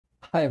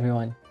Hi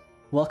everyone,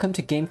 welcome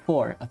to Game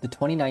 4 of the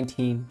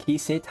 2019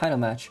 Kisei title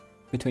match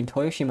between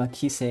Toyoshima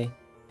Kisei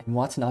and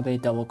Watanabe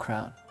Double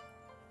Crown.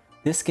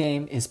 This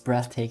game is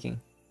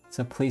breathtaking,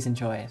 so please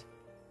enjoy it.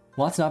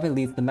 Watanabe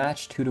leads the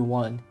match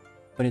 2-1,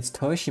 but it's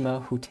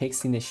Toyoshima who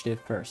takes the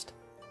initiative first.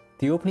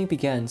 The opening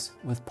begins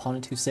with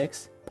pawn to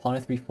 2-6, pawn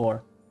to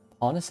 3-4,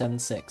 pawn to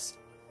 7-6.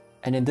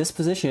 And in this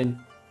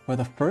position, for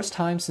the first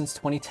time since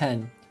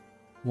 2010,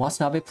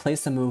 Watanabe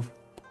plays the move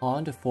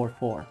pawn to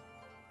 4-4.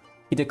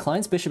 He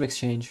declines bishop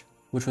exchange,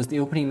 which was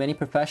the opening many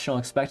professionals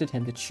expected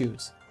him to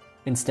choose.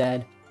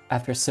 Instead,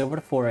 after silver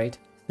to 4-8,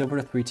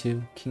 silver to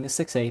 3-2, king to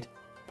 6-8,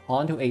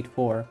 pawn to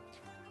 8-4,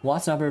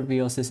 Watanabe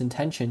reveals his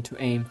intention to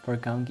aim for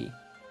gangi.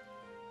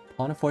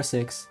 Pawn to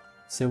 4-6,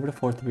 silver to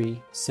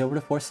 4-3, silver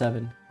to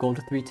 4-7, gold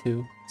to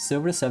 3-2,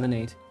 silver to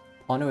 7-8,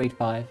 pawn to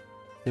 8-5,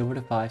 silver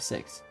to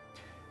 5-6.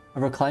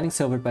 A reclining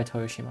silver by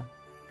Toyoshima.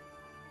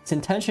 His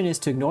intention is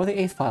to ignore the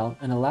 8th file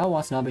and allow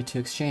Watanabe to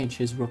exchange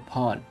his rook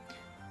pawn.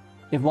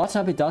 If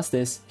Watanabe does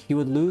this, he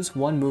would lose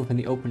one move in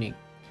the opening.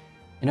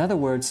 In other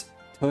words,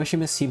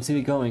 Toyoshima seems to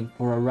be going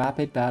for a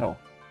rapid battle.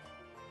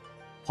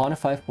 Pawn to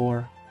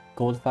 5-4,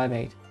 gold to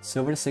 5-8,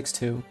 silver to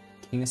 6-2,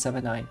 king to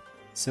 7-9,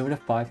 silver to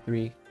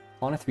 5-3,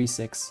 pawn to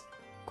 3-6,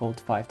 gold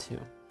to 5-2.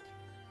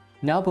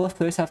 Now both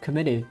players have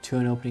committed to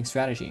an opening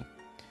strategy.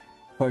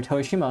 For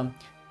Toyoshima,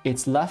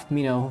 it's left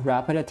Mino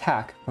rapid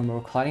attack from a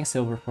reclining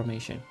silver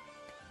formation.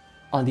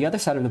 On the other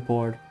side of the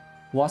board,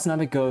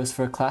 Watanabe goes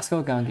for a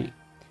classical gangi,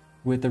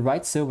 with the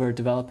right silver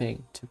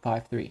developing to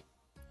 5-3.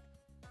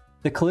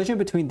 The collision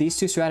between these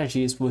two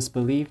strategies was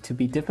believed to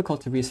be difficult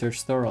to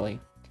research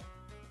thoroughly.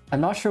 I'm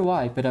not sure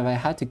why, but if I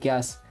had to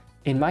guess,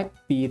 it might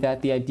be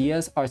that the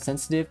ideas are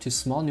sensitive to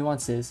small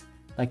nuances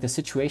like the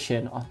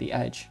situation off the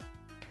edge.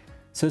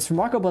 So it's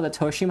remarkable that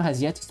Toyoshima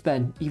has yet to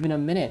spend even a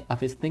minute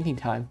of his thinking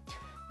time,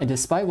 and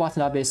despite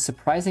Watanabe's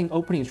surprising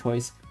opening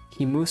choice,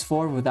 he moves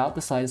forward without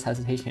the slightest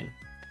hesitation.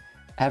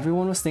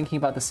 Everyone was thinking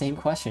about the same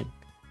question.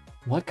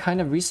 What kind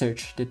of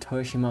research did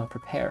Toyoshima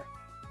prepare?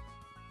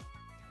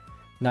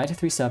 Knight to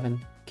 3-7,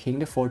 king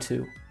to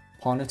 4-2,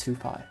 pawn to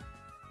 2-5.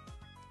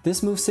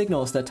 This move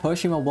signals that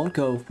Toyoshima won't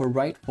go for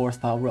right 4th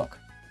file rook.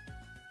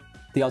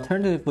 The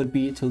alternative would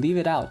be to leave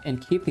it out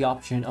and keep the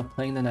option of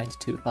playing the knight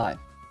to 2-5.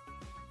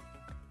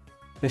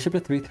 Bishop to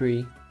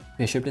 3-3,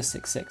 bishop to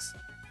 6-6.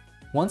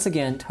 Once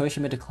again,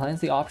 Toyoshima declines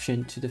the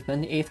option to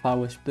defend the 8th file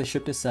with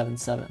bishop to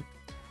 7-7.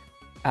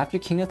 After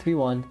king to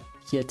 3-1,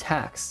 he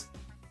attacks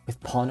with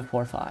pawn to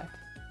 4-5.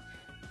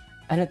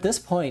 And at this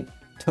point,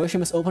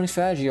 Toyoshima's opening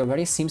strategy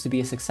already seems to be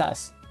a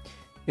success.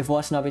 If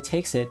Watanabe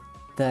takes it,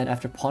 then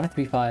after pawn to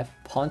 3-5,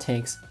 pawn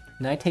takes,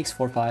 knight takes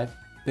 4-5,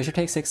 bishop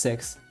takes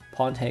 6-6,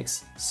 pawn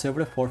takes,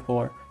 silver to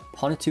 4-4,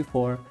 pawn to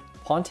 2-4,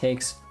 pawn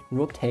takes,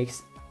 rook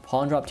takes,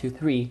 pawn drop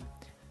 2-3,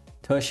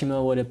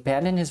 Toyoshima would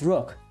abandon his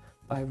rook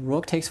by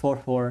rook takes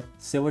 4-4,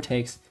 silver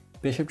takes,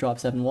 bishop drop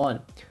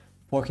 7-1,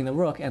 forking the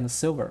rook and the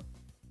silver.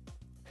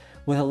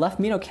 With a left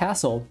Mino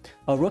castle,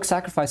 a rook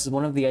sacrifice is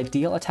one of the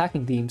ideal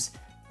attacking themes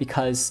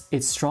because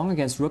it's strong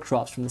against rook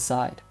drops from the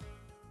side.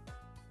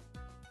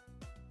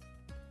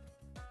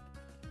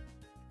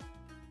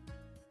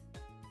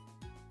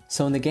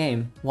 So in the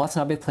game,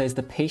 Watanabe plays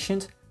the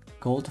patient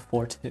gold to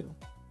 4-2.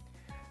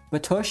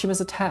 But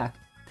Toyoshima's attack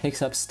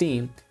picks up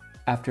steam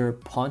after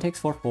pawn takes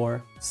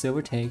 4-4,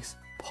 silver takes,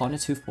 pawn to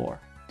 2-4.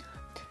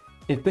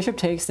 If bishop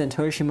takes, then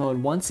Toyoshima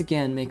would once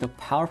again make a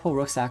powerful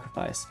rook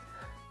sacrifice.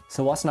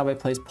 So Watanabe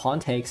plays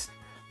pawn takes,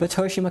 but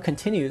Toyoshima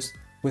continues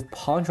with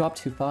pawn drop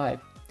 2-5,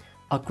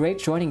 a great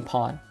joining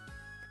pawn.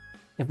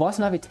 If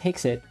Watanabe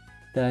takes it,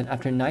 then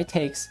after knight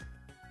takes,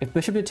 if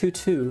bishop to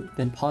 2-2,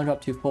 then pawn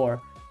drop 2-4,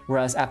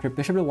 whereas after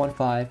bishop to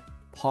 1-5,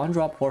 pawn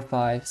drop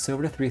 4-5,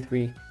 silver to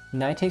 3-3,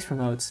 knight takes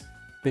promotes,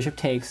 bishop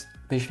takes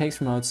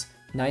promotes,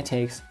 knight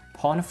takes,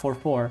 pawn to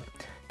 4-4,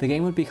 the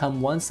game would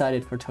become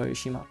one-sided for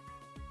Toyoshima.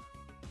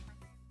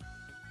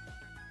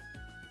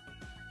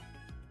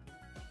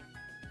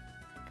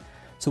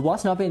 So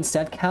Watanabe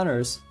instead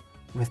counters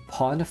with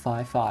pawn to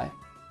 5-5.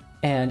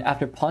 And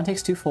after pawn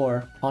takes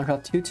 2-4, pawn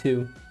drop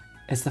 2-2,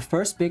 it's the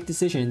first big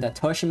decision that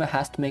Toyoshima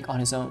has to make on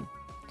his own.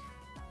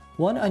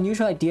 One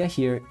unusual idea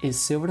here is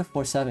silver to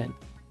 4-7,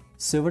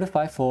 silver to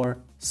 5-4,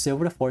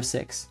 silver to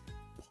 4-6,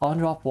 pawn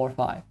drop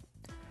 4-5.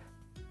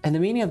 And the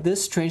meaning of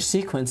this strange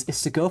sequence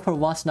is to go for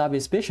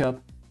Watanabe's bishop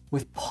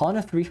with pawn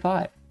to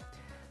 3-5.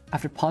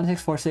 After pawn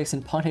takes 4-6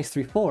 and pawn takes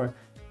 3-4,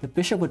 the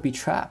bishop would be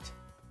trapped.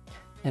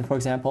 And for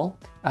example,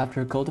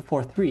 after gold to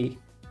 4-3,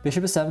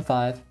 bishop to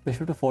 7-5,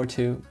 bishop to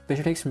 4-2,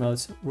 bishop takes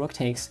promotes, rook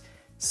takes,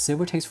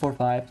 silver takes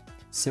 4-5,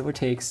 silver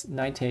takes,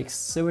 knight takes,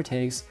 silver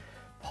takes,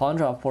 pawn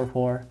drop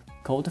 4-4,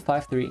 gold to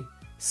 5-3,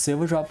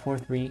 silver drop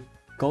 4-3,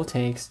 gold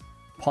takes,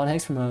 pawn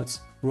takes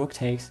promotes, rook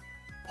takes,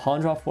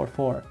 pawn drop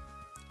 4-4.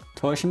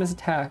 Toyoshima's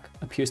attack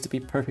appears to be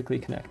perfectly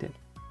connected.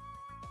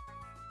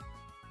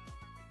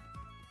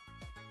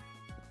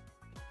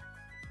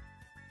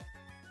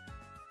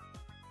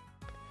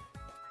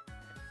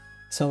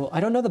 So I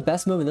don't know the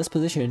best move in this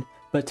position,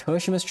 but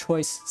Toyoshima's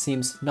choice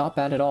seems not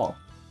bad at all.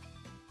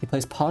 He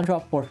plays pawn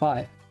drop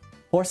 4-5,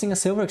 forcing a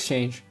silver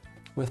exchange,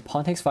 with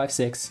pawn takes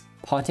 5-6,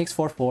 pawn takes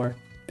 4-4,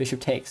 bishop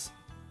takes.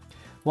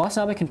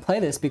 Watanabe can play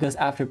this because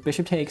after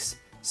bishop takes,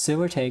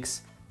 silver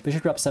takes,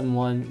 bishop drops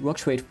 7-1, rook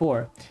to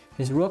 8-4,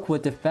 his rook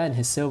would defend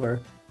his silver,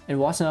 and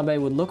Watanabe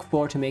would look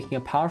forward to making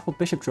a powerful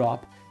bishop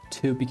drop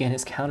to begin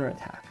his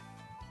counterattack.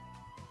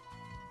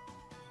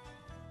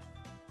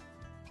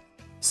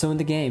 So in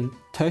the game,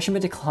 Toyoshima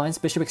declines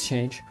bishop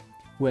exchange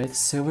with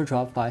silver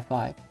drop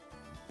 5-5,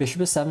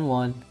 bishop is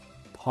 7-1,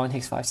 pawn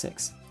takes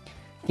 5-6,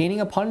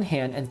 gaining a pawn in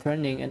hand and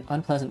threatening an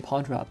unpleasant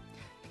pawn drop.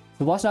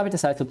 So Watanabe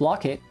decides to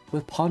block it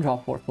with pawn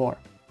drop 4-4.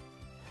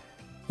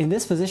 In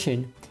this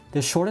position,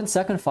 the shortened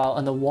second file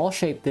and the wall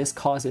shape this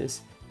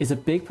causes is a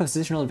big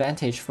positional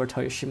advantage for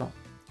Toyoshima.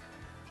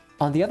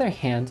 On the other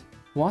hand,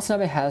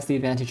 Watanabe has the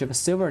advantage of a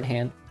silver in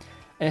hand,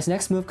 and his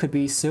next move could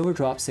be silver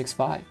drop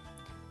 6-5.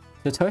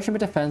 So Toyoshima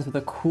defends with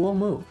a cool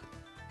move,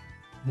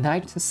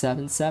 knight to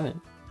 7-7.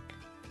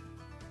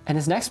 And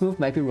his next move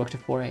might be rook to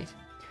 4-8.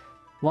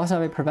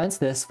 Watanabe prevents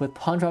this with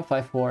pawn drop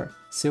 5-4,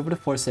 silver to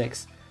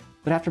 4-6,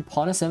 but after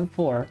pawn to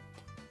 7-4,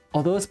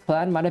 although his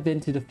plan might have been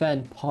to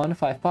defend pawn to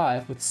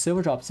 5-5 with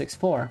silver drop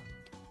 6-4,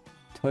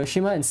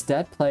 Toyoshima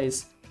instead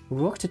plays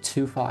rook to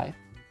 2-5,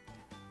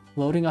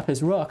 loading up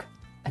his rook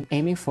and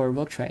aiming for a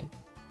rook trade.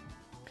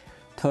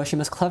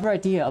 Toyoshima's clever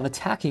idea of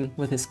attacking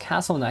with his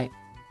castle knight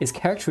is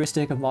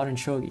characteristic of modern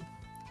shogi.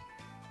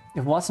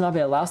 If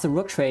Watanabe allows the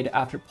rook trade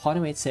after pawn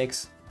to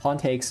 8-6, pawn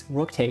takes,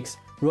 rook to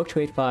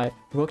 8-5,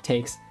 rook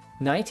takes,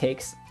 knight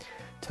takes,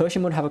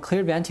 Toyoshima would have a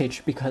clear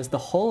advantage because the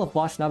whole of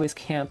Watanabe's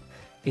camp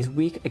is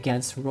weak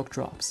against rook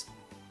drops.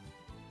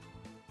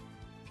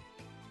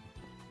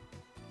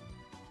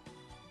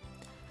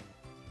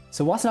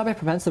 So Watanabe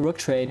prevents the rook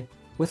trade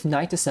with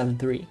knight to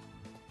 7-3.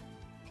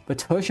 But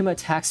Toyoshima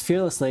attacks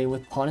fearlessly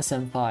with pawn to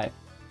 7-5.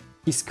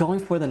 He's going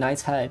for the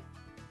knight's head.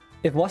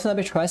 If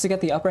Watanabe tries to get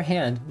the upper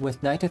hand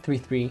with knight to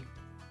 3-3,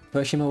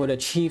 Toyoshima would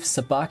achieve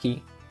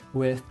sabaki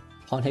with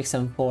pawn takes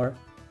 7-4,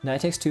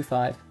 knight takes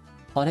 2-5,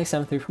 pawn takes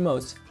 7-3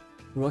 promotes,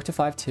 rook to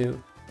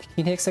 5-2,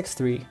 king takes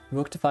 6-3,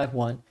 rook to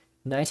 5-1,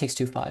 knight takes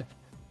 2-5.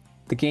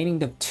 The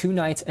gaining of two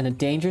knights and a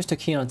dangerous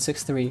takin on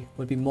 6-3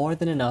 would be more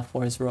than enough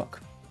for his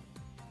rook.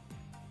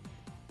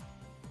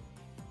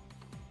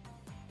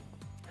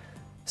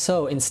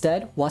 So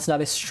instead,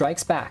 Watanabe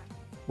strikes back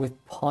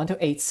with pawn to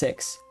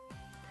 8-6.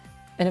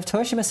 And if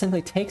Toyoshima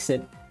simply takes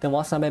it, then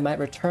Watanabe might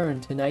return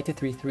to knight to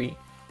 3-3.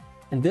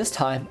 And this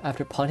time,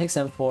 after pawn takes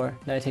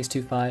 7-4, knight takes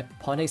 2-5,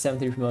 pawn takes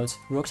 7-3 promotes,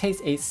 rook takes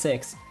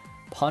 8-6,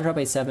 pawn drop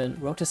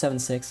 8-7, rook to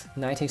 7-6,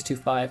 knight takes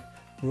 2-5,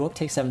 rook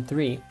takes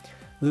 7-3,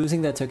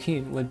 losing the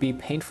takin would be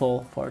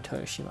painful for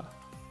Toyoshima.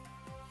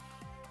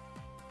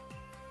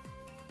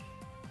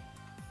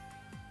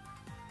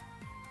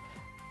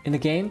 In the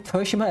game,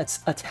 Toyoshima's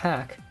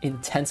attack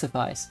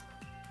intensifies.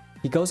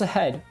 He goes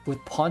ahead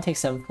with pawn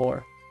takes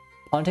 7-4,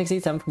 pawn takes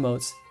 8-7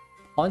 promotes,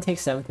 pawn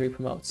takes 7-3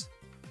 promotes.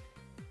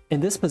 In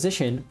this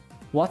position,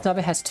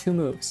 Watanabe has two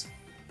moves.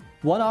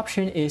 One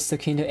option is the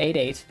king to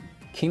 8-8,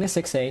 king to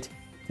 6-8,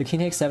 the king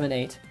takes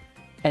 7-8,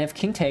 and if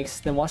king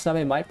takes, then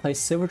Watanabe might play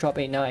silver drop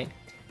 8-9,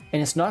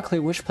 and it's not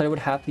clear which player would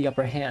have the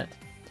upper hand.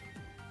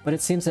 But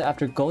it seems that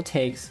after gold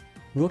takes,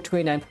 rook to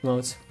 8-9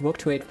 promotes, rook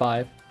to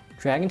 8-5,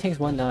 dragon takes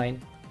 1-9,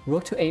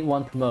 rook to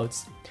 8-1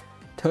 promotes,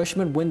 Toyoshima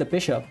would win the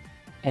bishop,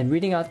 and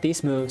reading out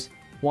these moves,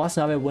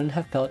 Watanabe wouldn't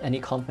have felt any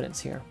confidence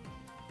here.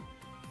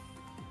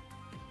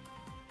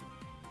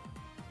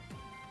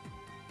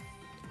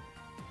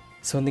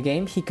 So in the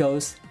game, he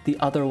goes the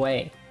other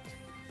way.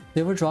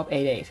 Silver drop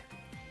 8-8,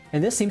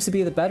 and this seems to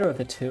be the better of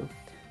the two.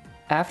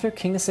 After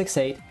king to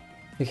 6-8,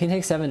 the king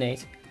takes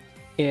 7-8.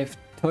 If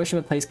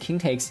Toyoshima plays king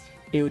takes,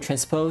 it would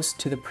transpose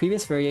to the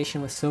previous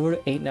variation with silver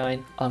to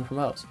 8-9 on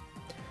promotes.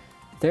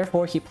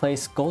 Therefore, he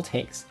plays gold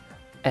takes,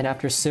 and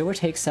after silver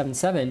takes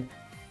 7-7,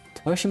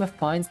 Toyoshima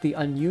finds the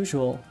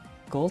unusual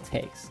gold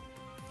takes.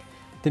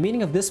 The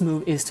meaning of this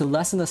move is to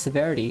lessen the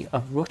severity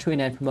of rook to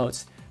 8-9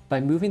 promotes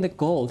by moving the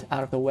gold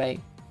out of the way.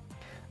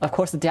 Of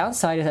course, the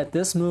downside is that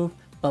this move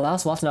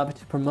allows Watanabe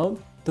to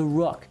promote the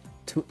rook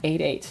to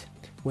 8-8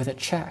 with a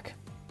check.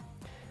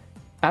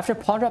 After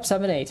pawn drop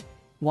 7-8,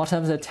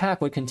 Watanabe's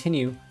attack would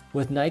continue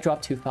with knight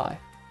drop 2-5.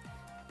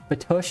 But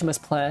Toyoshima's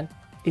plan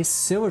is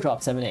silver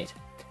drop 7-8.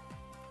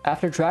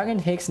 After dragon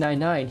takes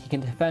 9-9, he can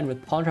defend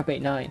with pawn drop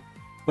 8-9,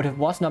 but if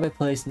Watanabe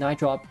plays knight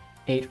drop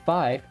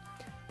 8-5,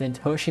 then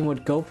Toyoshima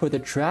would go for the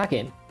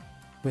dragon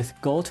with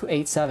gold to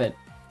 8-7.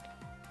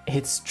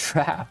 It's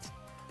trapped.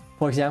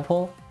 For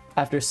example,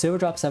 after silver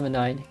drop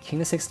 7-9, king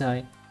to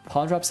 6-9,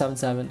 pawn drop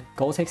 7-7,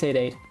 gold takes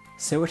 8-8,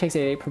 silver takes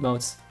 8-8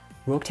 promotes,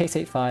 rook takes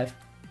 8-5,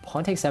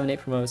 pawn takes 7-8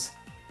 promotes,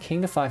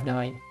 king to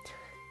 5-9.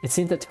 It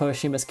seems that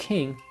Toyoshima's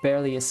king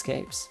barely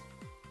escapes.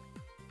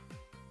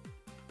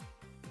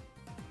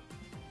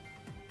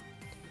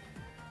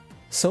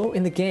 So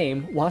in the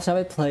game,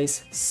 Watanabe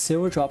plays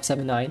silver drop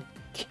 7-9,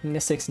 king to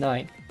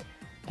 6-9,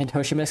 and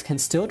Toyoshima can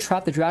still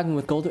trap the dragon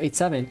with gold to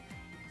 8-7,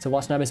 so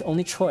Watanabe's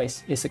only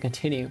choice is to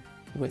continue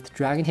with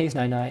dragon takes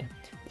 9-9,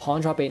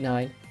 pawn drop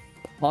 8-9,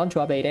 pawn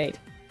drop 8-8.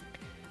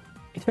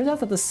 It turns out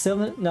that the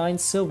 7-9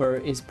 silver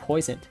is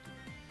poisoned.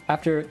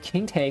 After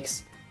king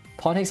takes,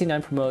 pawn takes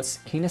e9 promotes,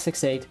 king to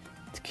 6-8,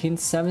 to king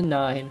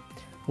 7-9,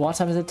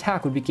 Watanabe's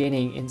attack would be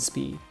gaining in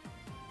speed.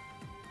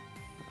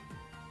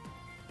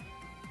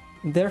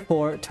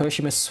 Therefore,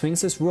 Toyoshima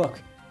swings his rook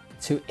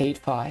to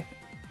 8-5.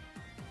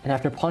 And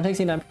after pawn takes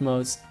e9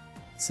 promotes,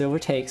 silver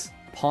takes,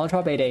 pawn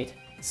drop 8-8,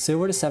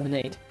 silver to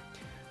 7-8.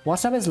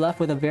 Watanabe is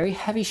left with a very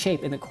heavy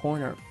shape in the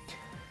corner.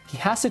 He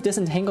has to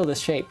disentangle this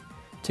shape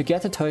to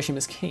get to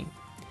Toyoshima's king.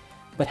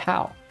 But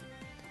how?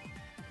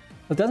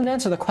 It doesn't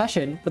answer the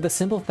question, but the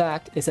simple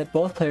fact is that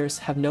both players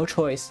have no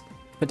choice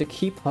but to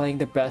keep playing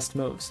their best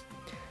moves.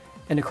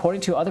 And according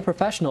to other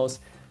professionals,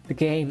 the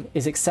game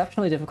is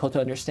exceptionally difficult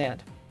to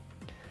understand.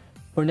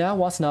 For now,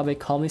 Watanabe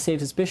calmly saves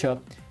his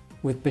bishop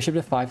with bishop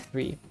to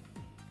 5-3,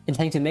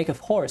 intending to make a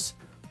horse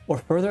or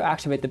further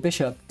activate the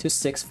bishop to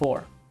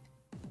 6-4.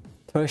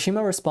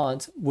 Toyoshima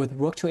responds with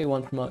rook to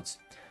a1 promotes,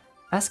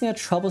 asking a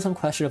troublesome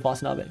question of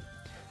Watanabe.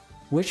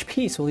 Which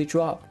piece will he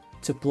drop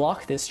to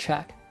block this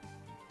check?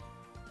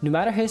 No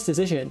matter his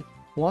decision,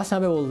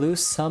 Watanabe will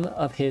lose some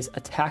of his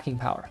attacking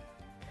power.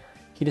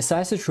 He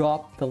decides to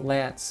drop the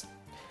lance.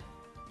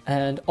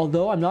 And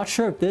although I'm not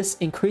sure if this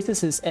increases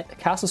his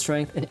castle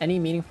strength in any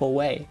meaningful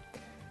way,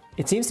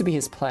 it seems to be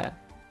his plan.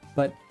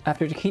 But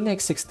after the king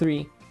takes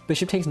 6-3,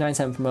 bishop takes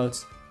 9-7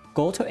 promotes,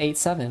 gold to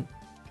 8-7.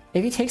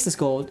 If he takes this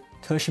gold,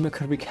 Toyoshima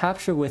could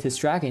recapture with his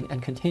dragon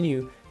and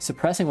continue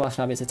suppressing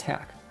Watanabe's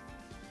attack.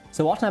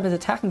 So Watanabe's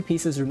attacking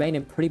pieces remain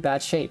in pretty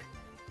bad shape,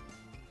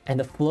 and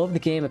the flow of the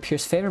game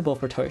appears favorable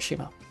for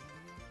Toyoshima.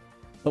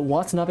 But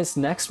Watanabe's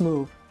next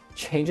move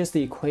changes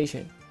the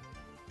equation,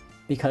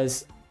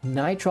 because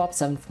knight drop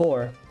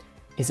 7-4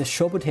 is a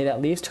Shōbute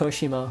that leaves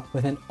Toyoshima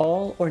with an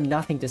all or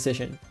nothing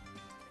decision.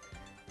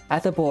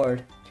 At the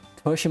board,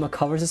 Toyoshima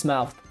covers his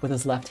mouth with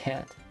his left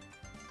hand.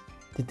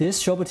 Did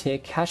this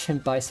Shōbute catch him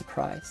by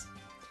surprise?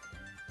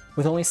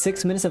 With only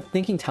 6 minutes of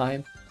thinking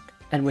time,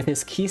 and with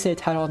his Kisei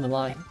title on the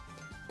line,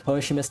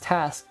 Toyoshima's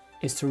task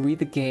is to read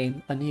the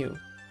game anew.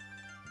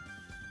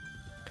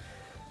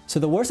 So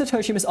the worst of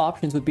Toyoshima's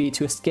options would be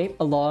to escape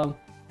along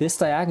this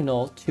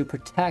diagonal to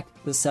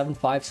protect the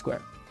 7-5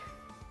 square.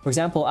 For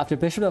example, after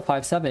bishop to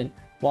 5-7,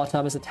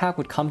 Watanabe's attack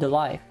would come to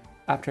life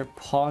after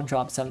pawn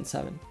drop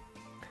 7-7.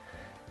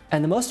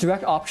 And the most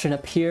direct option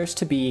appears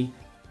to be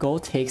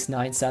gold takes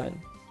 9-7.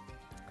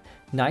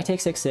 Knight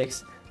takes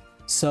 6-6,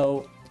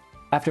 so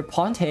after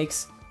pawn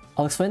takes,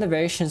 I'll explain the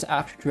variations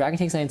after dragon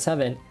takes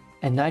 9-7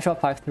 and knight drop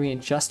 5-3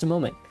 in just a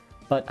moment,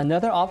 but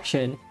another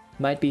option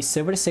might be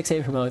silver to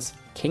 6-8 promotes,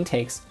 king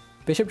takes,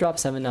 bishop drop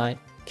 7-9,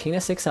 king to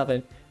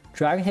 6-7,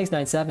 dragon takes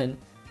 9-7,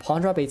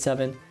 pawn drop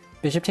 8-7,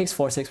 bishop takes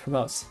 4-6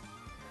 promotes.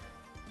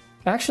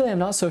 Actually, I'm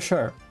not so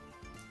sure.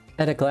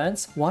 At a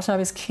glance,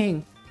 Watanabe's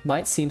king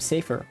might seem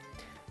safer,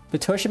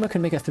 but Toyoshima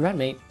could make a threat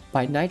mate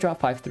by knight drop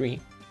 5-3.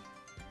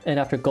 And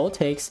after gold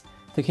takes,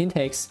 the king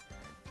takes,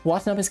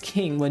 Watanabe's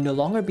king would no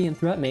longer be in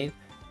threat mate,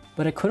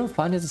 but I couldn't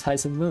find a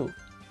decisive move.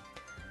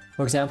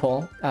 For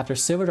example, after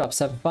silver drop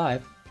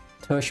 7-5,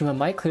 Toyoshima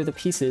might clear the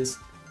pieces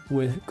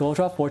with gold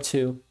drop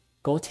 4-2,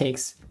 gold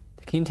takes,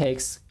 the king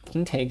takes,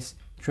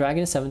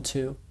 dragon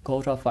 7-2,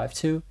 gold drop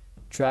 5-2,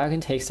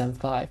 dragon takes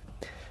 7-5,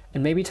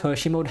 and maybe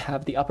Toyoshima would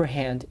have the upper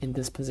hand in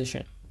this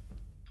position.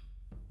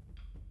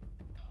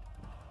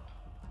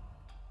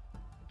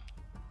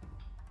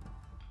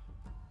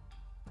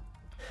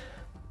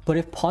 But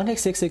if pawn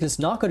takes 6-6 is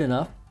not good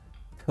enough,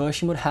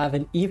 Toyoshima would have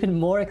an even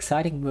more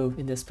exciting move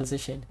in this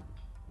position.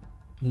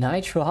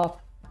 Knight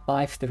drop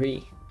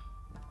 5-3.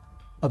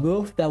 A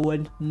move that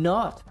would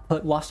not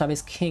put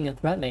Watanabe's king in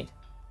threat mate.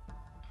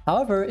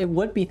 However, it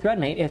would be threat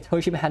mate if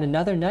Toyoshima had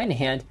another knight in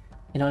hand,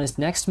 and on his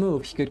next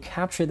move he could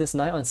capture this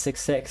knight on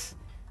 6-6.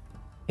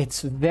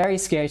 It's very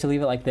scary to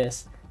leave it like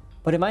this,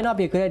 but it might not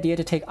be a good idea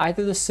to take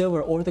either the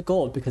silver or the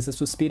gold because this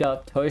would speed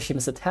up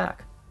Toyoshima's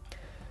attack.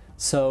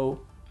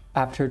 So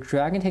after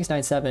dragon takes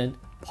 9-7,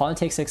 pawn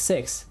takes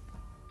 6-6,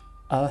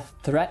 a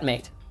threat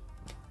mate.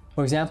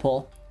 For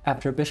example,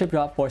 after bishop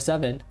drop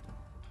 4-7,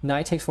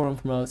 knight takes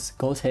 4-1 promotes,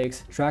 gold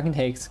takes, dragon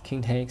takes,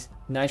 king takes,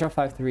 knight drop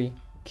 5-3,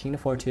 king to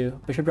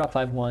 4-2, bishop drop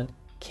 5-1,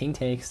 king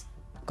takes,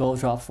 gold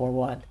drop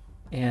 4-1,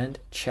 and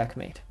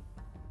checkmate.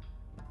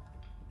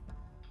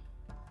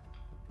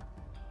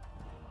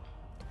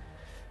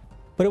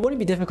 But it wouldn't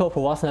be difficult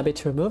for Watanabe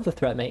to remove the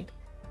threat mate.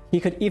 He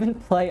could even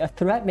play a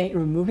threat mate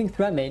removing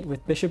threat mate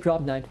with bishop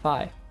drop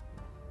 9-5.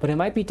 But it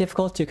might be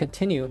difficult to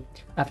continue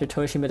after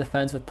Toyoshima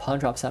defends with pawn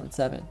drop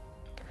 7-7.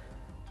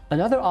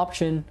 Another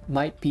option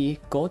might be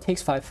gold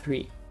takes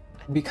 5-3.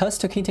 And because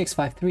to king takes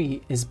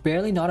 5-3 is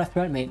barely not a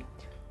threat mate,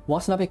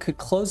 Watanabe could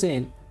close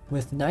in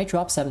with knight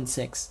drop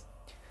 7-6.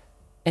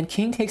 And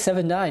king takes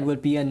 7-9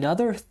 would be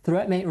another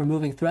threat mate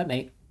removing threat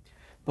mate,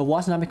 but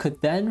Watanabe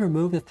could then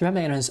remove the threat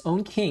mate on his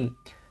own king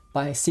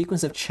by a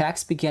sequence of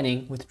checks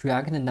beginning with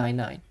dragon and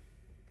 9-9.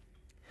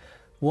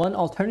 One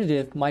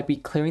alternative might be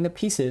clearing the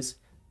pieces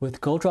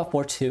with gold drop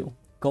 4-2,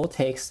 gold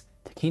takes,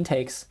 the king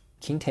takes,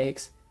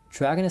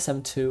 dragon to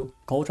 7-2,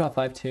 gold drop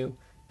 5-2,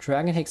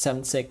 dragon takes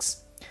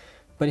 7-6.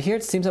 But here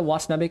it seems that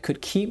Watanabe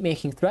could keep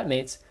making threat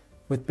mates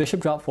with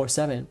bishop drop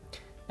 4-7,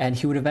 and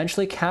he would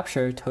eventually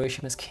capture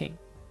Toyoshima's king.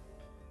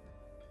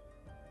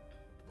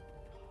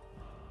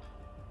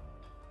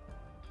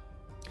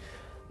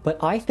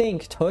 But I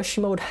think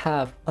Toyoshima would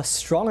have a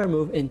stronger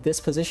move in this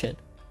position.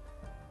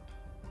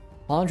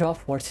 Pawn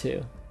drop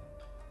 4-2.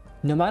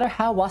 No matter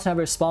how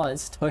Watanabe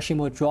responds, Toyoshima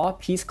will draw a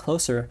piece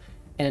closer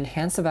and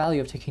enhance the value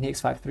of to king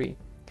takes 5-3.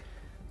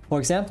 For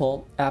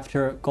example,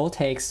 after gold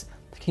takes,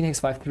 to king takes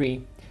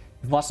 5-3,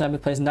 if Watanabe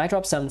plays knight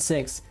drop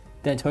 7-6,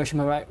 then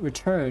Toyoshima might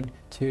return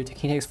to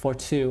king takes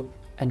 4-2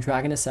 and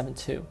dragon to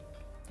 7-2.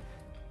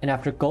 And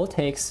after gold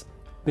takes,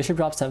 bishop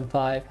drop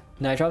 7-5,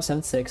 knight drop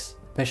 7-6,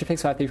 bishop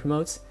takes 5-3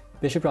 promotes,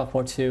 bishop drop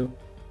 4-2,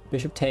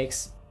 bishop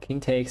takes, king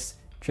takes,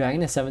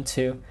 dragon to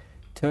 7-2,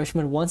 Toyoshima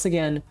would once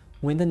again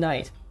win the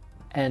knight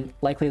and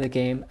likely the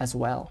game as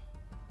well.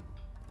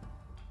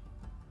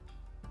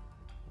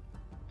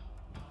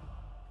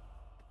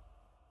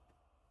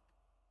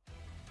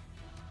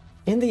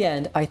 In the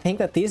end, I think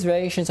that these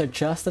variations are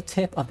just the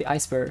tip of the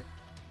iceberg,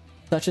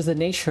 such as the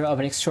nature of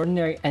an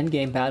extraordinary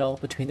endgame battle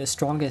between the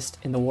strongest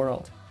in the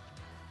world.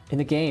 In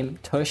the game,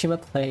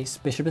 Toyoshima plays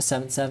bishop to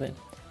 7-7,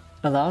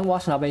 allowing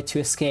Watanabe to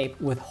escape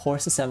with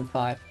horse to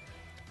 7-5,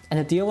 and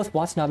to deal with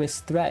Watanabe's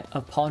threat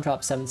of pawn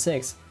drop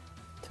 7-6,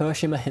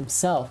 Toyoshima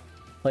himself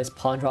plays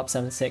pawn drop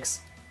 7-6,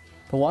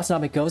 but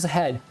Watanabe goes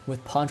ahead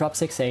with pawn drop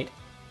 6-8,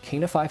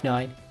 king to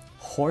 5-9,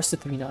 horse to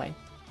 3-9.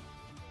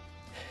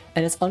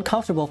 And it's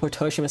uncomfortable for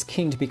Toyoshima's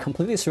king to be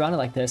completely surrounded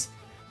like this,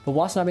 but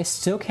Watanabe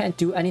still can't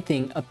do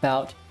anything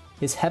about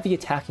his heavy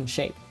attacking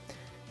shape.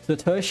 So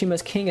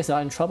Toyoshima's king is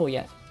not in trouble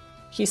yet.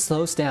 He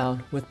slows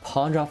down with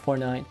pawn drop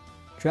 4-9,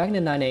 dragon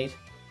to 9-8,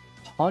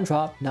 pawn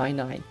drop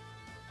 9-9,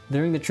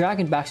 luring the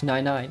dragon back to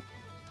 9-9.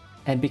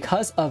 And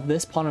because of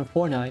this pawn on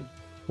 4-9,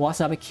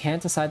 Watanabe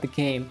can't decide the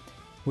game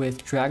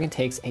with dragon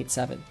takes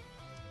 8-7.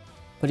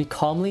 But he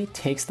calmly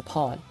takes the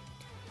pawn.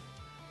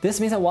 This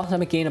means that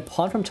Watanabe gained a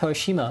pawn from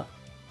Toyoshima,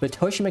 but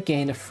Toyoshima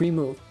gained a free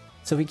move,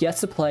 so he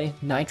gets to play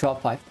knight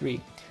drop 5-3,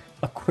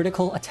 a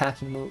critical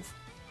attacking move.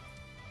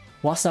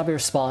 Watanabe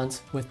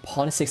responds with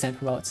pawn to 6-9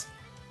 promotes.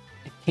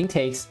 If king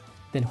takes,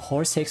 then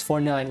horse takes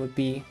 4-9 would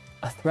be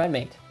a threat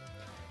mate.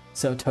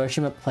 So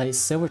Toyoshima plays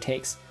silver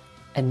takes,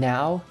 and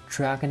now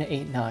dragon to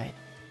 8-9.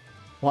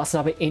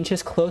 Watanabe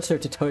inches closer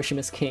to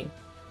Toyoshima's king.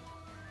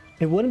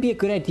 It wouldn't be a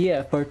good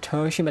idea for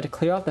Toyoshima to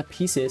clear out the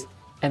pieces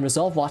and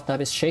resolve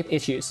Watanabe's shape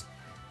issues,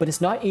 but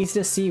it's not easy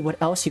to see what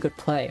else he could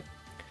play.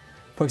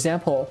 For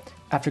example,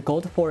 after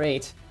gold to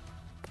 4-8,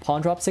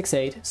 pawn drop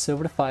 6-8,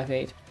 silver to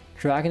 5-8,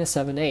 dragon to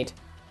 7-8,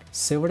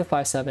 silver to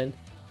 5-7,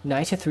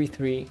 knight to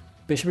 3-3,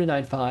 bishop to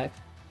 9-5,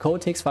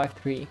 gold takes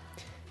 5-3.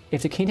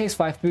 If the king takes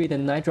 5-3,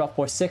 then knight drop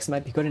 4-6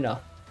 might be good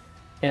enough.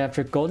 And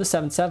after gold to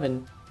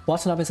 7-7,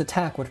 Watanabe's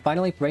attack would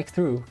finally break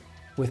through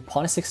with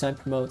pawn to 6-9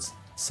 promotes,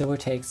 silver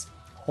takes,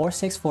 horse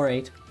takes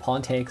 4-8,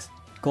 pawn takes,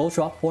 gold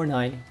drop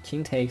 4-9,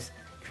 king takes,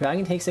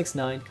 dragon takes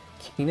 6-9,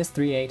 king is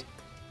 3-8,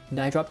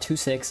 knight drop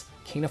 2-6,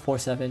 king to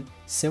 4-7,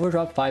 silver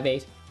drop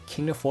 5-8,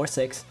 king to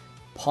 4-6,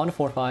 pawn to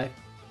 4-5,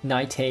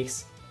 knight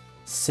takes,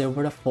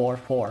 silver to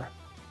 4-4.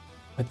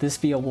 Would this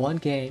be a one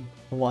game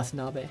for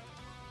Watanabe?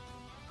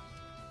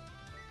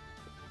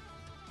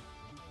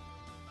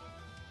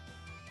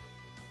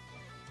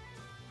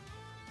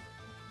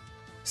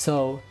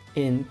 So,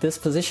 in this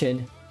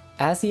position,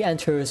 as he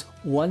enters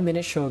 1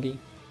 minute shogi,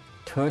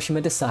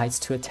 Toyoshima decides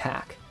to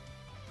attack.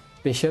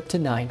 Bishop to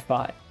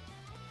 9-5.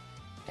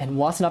 And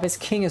Watanabe's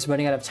king is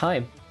running out of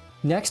time.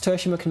 Next,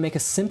 Toyoshima can make a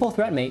simple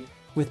threat mate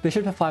with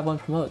bishop to 5-1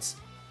 promotes.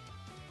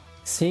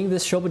 Seeing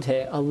this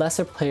Shōbute, a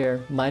lesser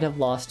player might have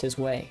lost his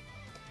way.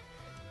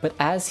 But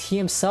as he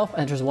himself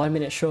enters 1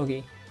 minute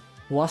shogi,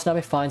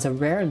 Watanabe finds a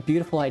rare and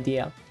beautiful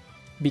idea.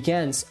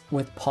 Begins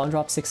with pawn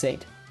drop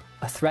 6-8,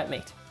 a threat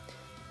mate.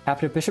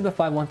 After bishop to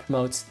 5-1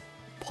 promotes,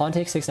 pawn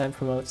takes 6-9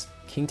 promotes,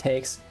 king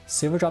takes,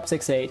 silver drop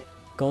 6-8,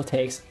 gold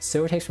takes,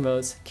 silver takes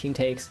promotes, king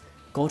takes,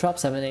 gold drop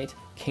 7-8,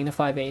 king to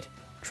 5-8,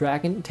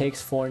 dragon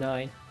takes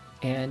 4-9,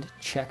 and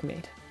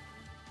checkmate.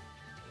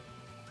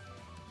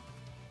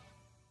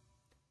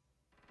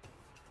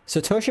 So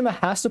Toyoshima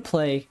has to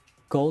play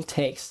gold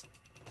takes,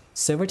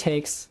 silver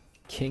takes,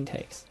 king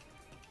takes.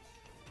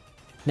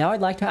 Now I'd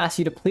like to ask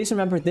you to please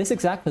remember this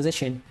exact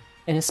position,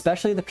 and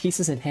especially the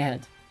pieces in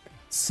hand.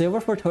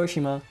 Silver for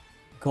Toyoshima,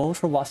 gold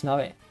for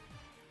Watanabe.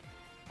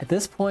 At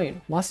this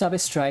point, Watanabe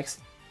strikes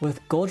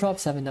with gold drop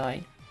 7-9.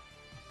 And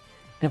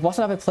if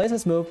Watanabe plays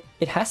this move,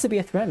 it has to be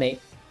a threat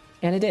mate,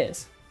 and it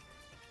is.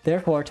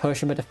 Therefore,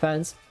 Toyoshima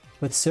defends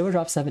with silver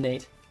drop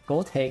 7-8,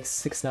 gold takes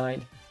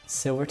 6-9,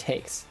 silver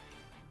takes.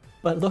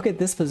 But look at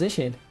this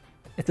position.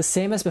 It's the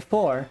same as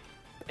before,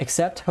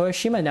 except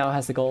Toyoshima now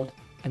has the gold,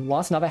 and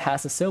Watanabe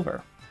has the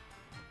silver.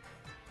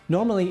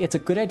 Normally, it's a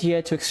good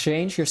idea to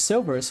exchange your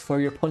silvers for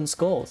your opponent's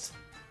golds.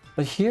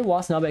 But here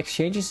Watanabe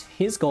exchanges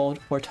his gold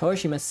for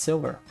Toyoshima's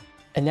silver.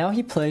 And now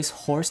he plays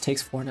horse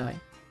takes 4-9.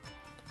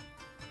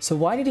 So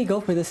why did he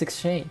go for this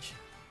exchange?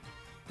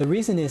 The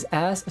reason is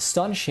as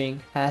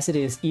astonishing as it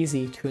is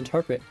easy to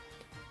interpret.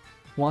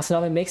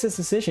 Watanabe makes this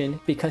decision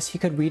because he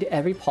could read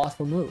every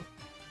possible move.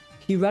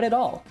 He read it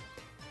all.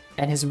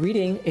 And his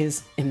reading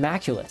is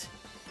immaculate.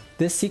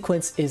 This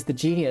sequence is the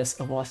genius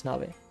of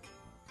Watanabe.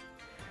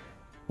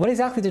 What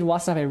exactly did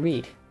Watanabe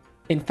read?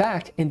 In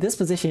fact, in this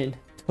position,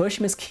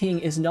 Toyoshima's king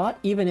is not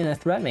even in a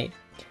threat mate.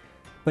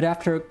 But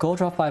after gold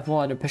drop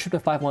 5-1 or bishop to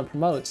 5-1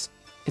 promotes,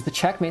 is the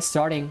checkmate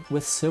starting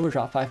with silver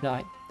drop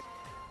 5-9.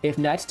 If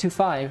knight to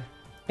 2-5,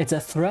 it's a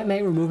threat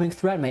mate removing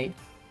threat mate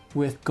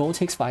with gold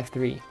takes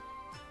 5-3.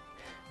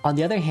 On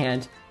the other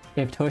hand,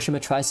 if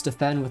Toyoshima tries to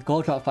defend with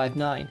gold drop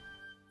 5-9,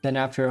 then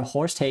after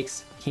horse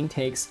takes, king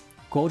takes,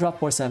 gold drop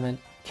 4-7,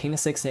 king to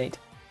 6-8,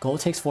 gold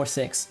takes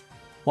 4-6,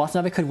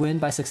 Watanabe could win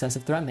by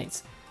successive threat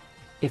mates.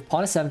 If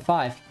pawn to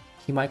 7-5,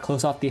 he might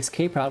close off the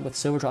escape route with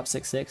silver drop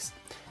 6-6,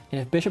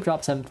 and if bishop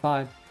drop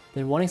 7-5,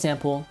 then one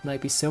example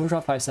might be silver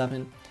drop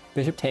 5-7,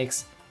 bishop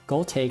takes,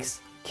 gold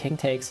takes, king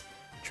takes,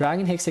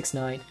 dragon takes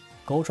 6-9,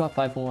 gold drop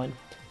 5-1,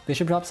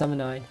 bishop drop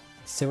 7-9,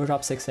 silver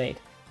drop 6-8,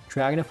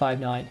 dragon to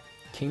 5-9,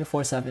 king to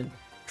 4-7,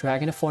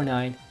 dragon to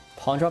 4-9,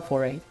 pawn drop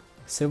 4-8,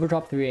 silver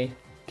drop 3-8,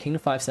 king to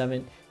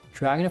 5-7,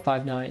 dragon to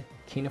 5-9,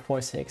 king to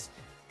 4-6,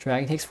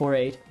 dragon takes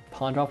 4-8,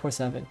 pawn drop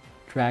 4-7,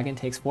 dragon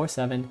takes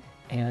 4-7,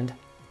 and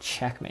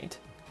checkmate.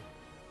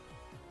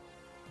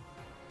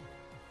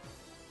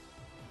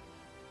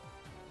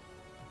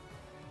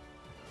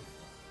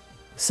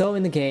 So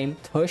in the game,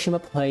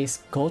 Toyoshima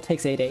plays gold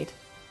takes 8-8,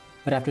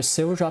 but after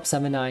silver drop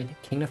 7-9,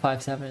 king to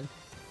 5-7,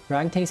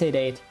 dragon takes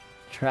 8-8,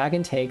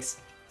 dragon takes,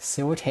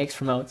 silver takes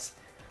promotes,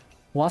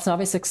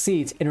 Watanabe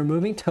succeeds in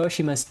removing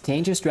Toyoshima's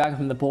dangerous dragon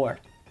from the board,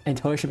 and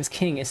Toyoshima's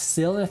king is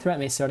still in a threat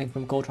mate starting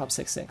from gold drop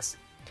 6-6.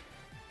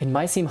 It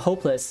might seem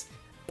hopeless,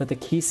 but the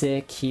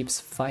Kisei keeps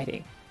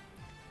fighting.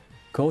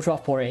 Gold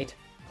drop 4-8,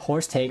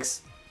 horse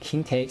takes,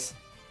 king takes,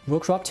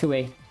 rook drop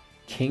 2-8,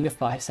 king to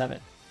 5-7.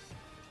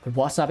 But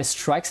Watanabe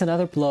strikes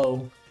another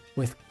blow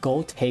with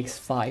gold takes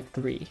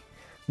 5-3,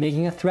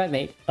 making a threat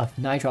mate of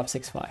knight drop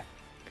 6-5.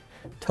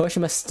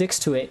 Toyoshima sticks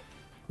to it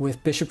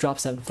with bishop drop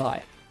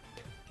 7-5.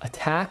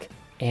 Attack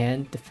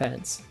and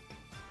defense.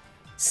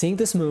 Seeing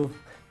this move,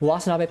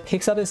 Watanabe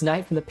picks up his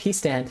knight from the piece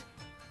stand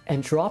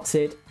and drops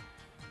it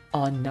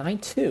on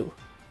 9-2.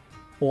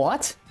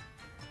 What?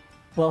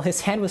 Well,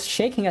 his hand was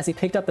shaking as he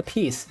picked up the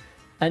piece,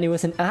 and it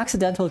was an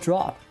accidental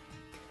drop.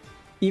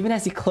 Even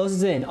as he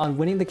closes in on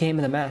winning the game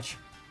in the match,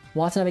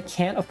 Watanabe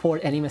can't afford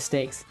any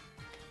mistakes.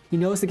 He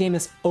knows the game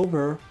is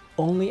over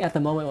only at the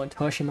moment when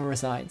Toyoshima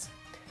resigns.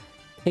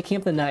 Picking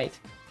up the knight,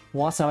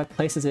 Watanabe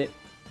places it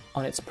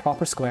on its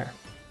proper square.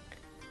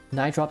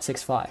 Knight drop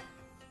 6-5,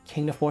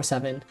 king to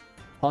 4-7,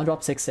 pawn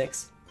drop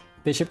 6-6,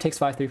 bishop takes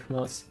 5-3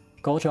 promotes,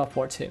 gold drop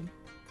 4-2.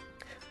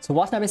 So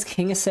Watanabe's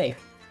king is safe,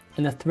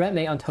 and the threat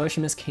mate on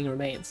Toyoshima's king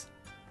remains.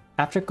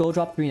 After gold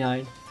drop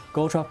 3-9,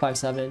 gold drop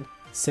 5-7,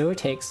 silver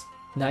takes,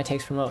 knight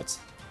takes promotes.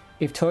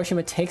 If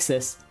Toyoshima takes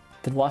this,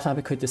 then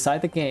Watanabe could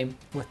decide the game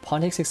with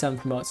pawn takes 6-7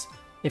 promotes.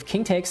 If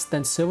king takes,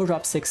 then silver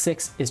drop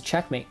 6-6 is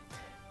checkmate.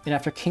 And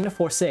after king to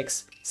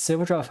 4-6,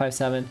 silver drop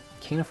 5-7,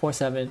 king to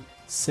 4-7,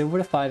 silver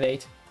to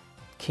 5-8,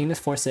 king to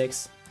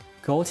 4-6,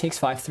 gold takes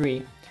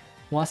 5-3.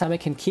 Watanabe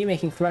can keep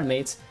making threat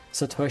mates,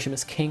 so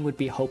Toyoshima's king would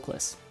be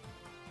hopeless.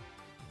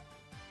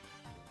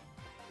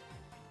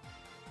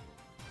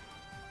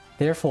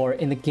 Therefore,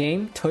 in the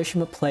game,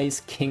 Toyoshima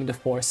plays king to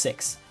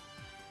 4-6,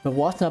 but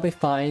Watanabe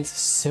finds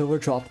silver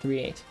drop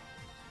 3-8.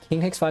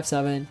 King takes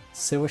 5-7,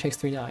 silver takes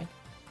 3-9,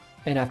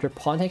 and after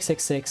pawn takes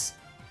 6-6,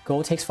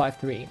 gold takes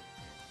 5-3,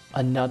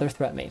 another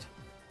threat mate.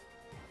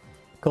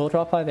 Gold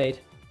drop 5-8,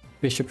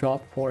 bishop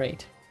drop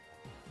 4-8.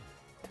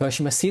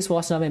 Toyoshima sees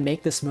Watanabe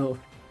make this move.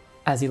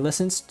 As he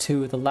listens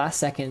to the last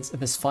seconds of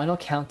his final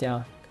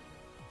countdown,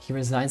 he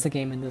resigns the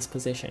game in this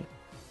position.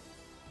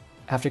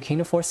 After king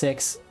to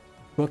 4-6,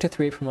 rook to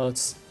 3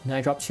 promotes,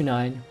 knight drop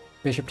 2-9,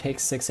 bishop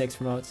takes 6-6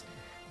 promotes.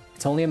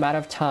 It's only a matter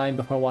of time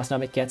before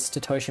Watanabe gets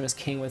to Toyoshima's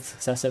king with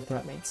successive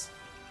threat mates.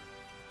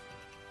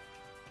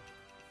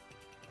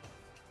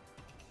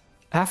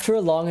 After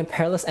a long and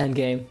perilous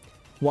endgame,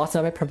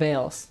 Watanabe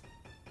prevails,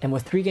 and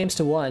with 3 games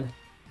to 1,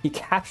 he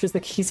captures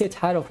the Kisei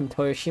title from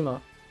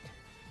Toyoshima.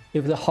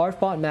 It was a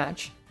hard-fought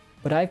match,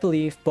 but I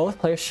believe both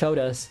players showed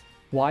us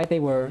why they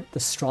were the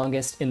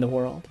strongest in the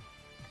world.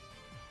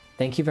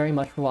 Thank you very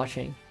much for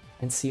watching,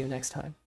 and see you next time.